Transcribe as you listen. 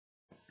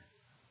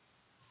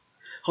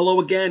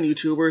Hello again,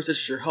 YouTubers. This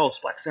is your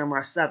host, Black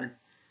Samurai 7.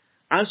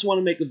 I just want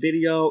to make a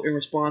video in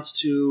response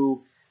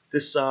to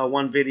this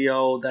one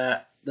video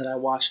that I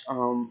watched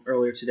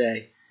earlier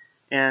today.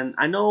 And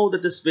I know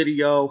that this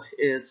video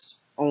is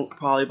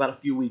probably about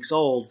a few weeks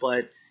old,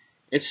 but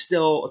it's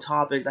still a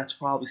topic that's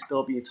probably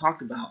still being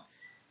talked about.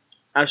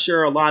 I'm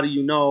sure a lot of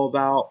you know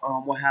about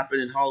what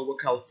happened in Hollywood,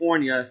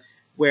 California,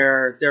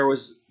 where there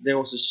was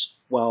this,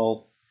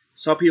 well,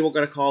 some people are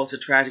going to call this a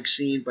tragic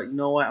scene, but you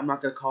know what? I'm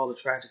not going to call it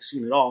a tragic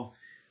scene at all.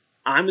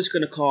 I'm just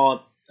going to call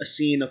it a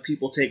scene of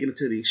people taking it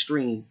to the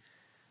extreme.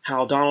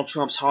 How Donald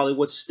Trump's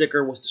Hollywood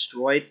sticker was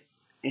destroyed,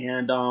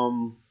 and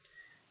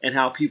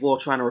how people are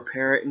trying to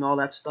repair it and all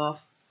that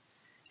stuff.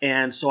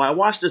 And so I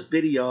watched this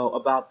video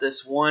about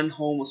this one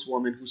homeless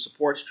woman who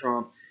supports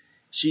Trump.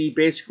 She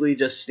basically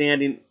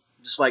standing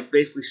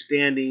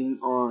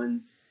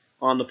on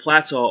the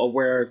plateau of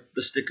where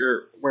the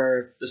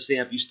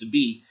stamp used to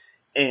be.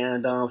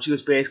 And she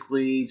was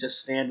basically just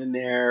standing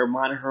there,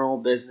 minding her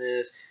own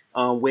business,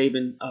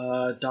 waving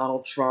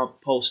Donald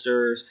Trump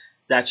posters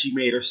that she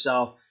made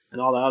herself and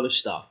all that other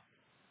stuff.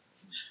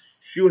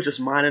 She was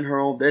just minding her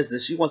own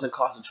business. She wasn't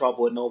causing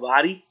trouble with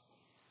nobody.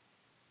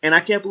 And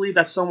I can't believe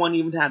that someone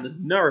even had the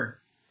nerve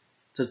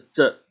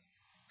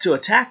to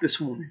attack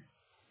this woman.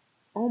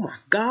 Oh my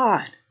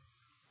God.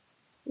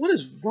 What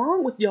is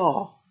wrong with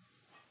y'all?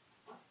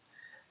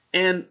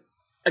 And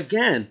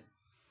again,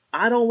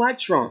 I don't like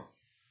Trump.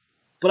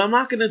 But I'm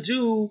not gonna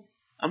do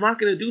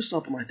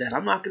something like that.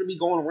 I'm not gonna be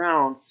going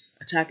around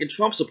attacking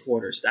Trump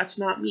supporters. That's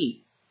not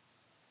me.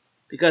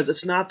 Because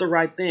it's not the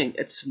right thing.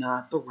 It's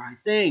not the right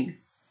thing.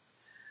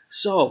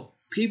 So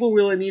people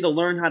really need to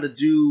learn how to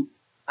do.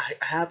 I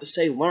have to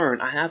say learn.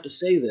 I have to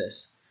say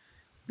this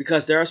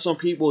because there are some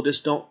people who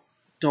just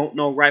don't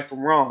know right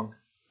from wrong.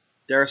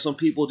 There are some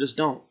people who just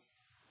don't.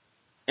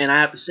 And I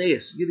have to say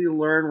this. You need to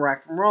learn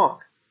right from wrong.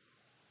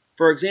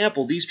 For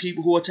example, these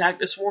people who attacked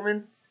this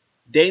woman,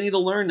 they need to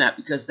learn that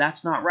because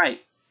that's not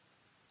right.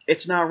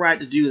 It's not right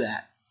to do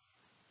that.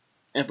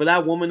 And for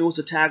that woman who was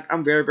attacked,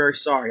 I'm very, very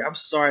sorry. I'm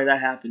sorry that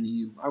happened to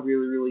you. I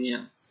really, really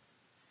am.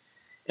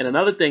 And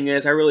another thing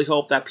is, I really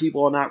hope that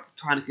people are not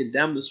trying to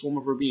condemn this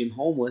woman for being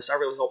homeless. I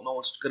really hope no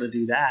one's going to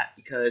do that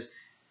because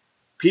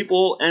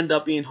people end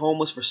up being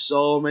homeless for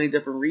so many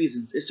different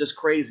reasons. It's just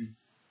crazy.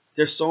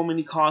 There's so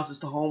many causes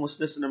to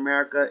homelessness in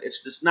America.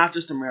 It's just not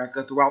just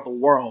America, throughout the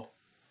world.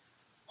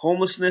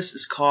 Homelessness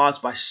is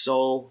caused by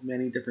so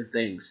many different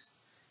things.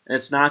 And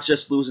it's not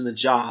just losing a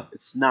job.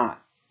 It's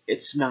not.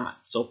 It's not.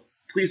 So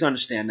please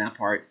understand that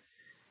part.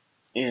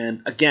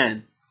 And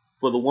again,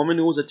 for the woman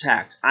who was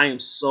attacked, I am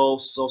so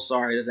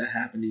sorry that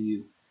happened to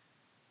you.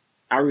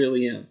 I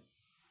really am.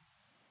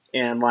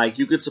 And like,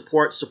 you could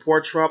support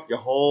Trump your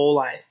whole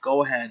life.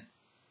 Go ahead.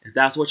 If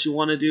that's what you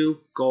want to do,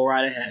 go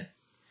right ahead.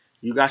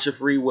 You got your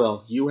free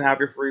will. You have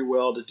your free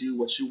will to do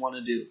what you want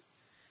to do.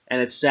 And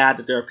it's sad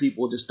that there are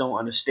people who just don't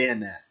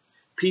understand that.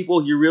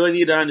 People, you really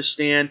need to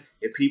understand,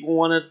 if people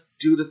want to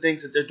do the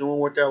things that they're doing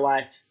with their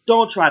life,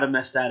 don't try to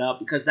mess that up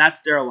because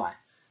that's their life.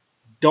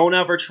 Don't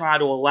ever try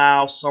to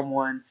allow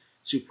someone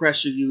to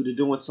pressure you to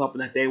doing something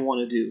that they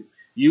want to do.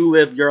 You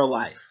live your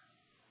life.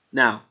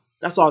 Now,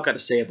 that's all I got to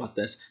say about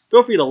this.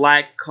 Feel free to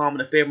like,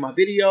 comment, and favorite my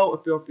video,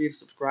 and feel free to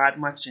subscribe to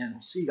my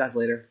channel. See you guys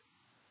later.